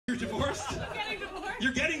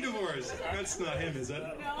You're getting divorced. That's not him, is it?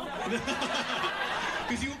 No.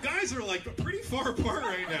 Because you guys are like pretty far apart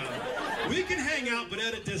right now. We can hang out, but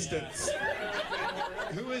at a distance.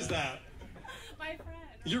 Who is that? My friend.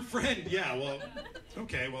 Your friend? Yeah. Well,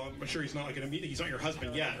 okay. Well, I'm sure he's not like he's not your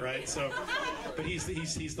husband yet, right? So, but he's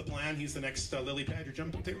the plan. He's the next lily pad you're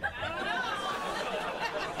jumping to.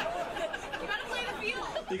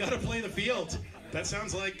 You gotta play the field. That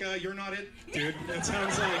sounds like you're not it, dude. That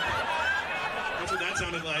sounds like that's what that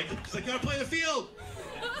sounded like. She's like, you gotta play the field.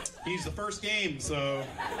 He's the first game, so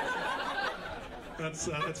that's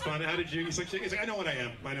fun. How did you? He's like, I know what I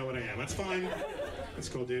am. I know what I am. That's fine. That's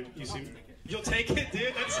cool, dude. You'll take it,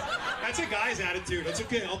 dude. That's a guy's attitude. That's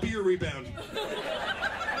okay. I'll be your rebound.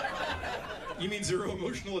 You mean zero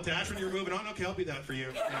emotional attachment? You're moving on. Okay, I'll be that for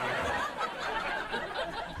you.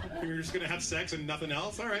 You're just gonna have sex and nothing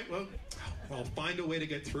else? All right, well, I'll find a way to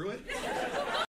get through it.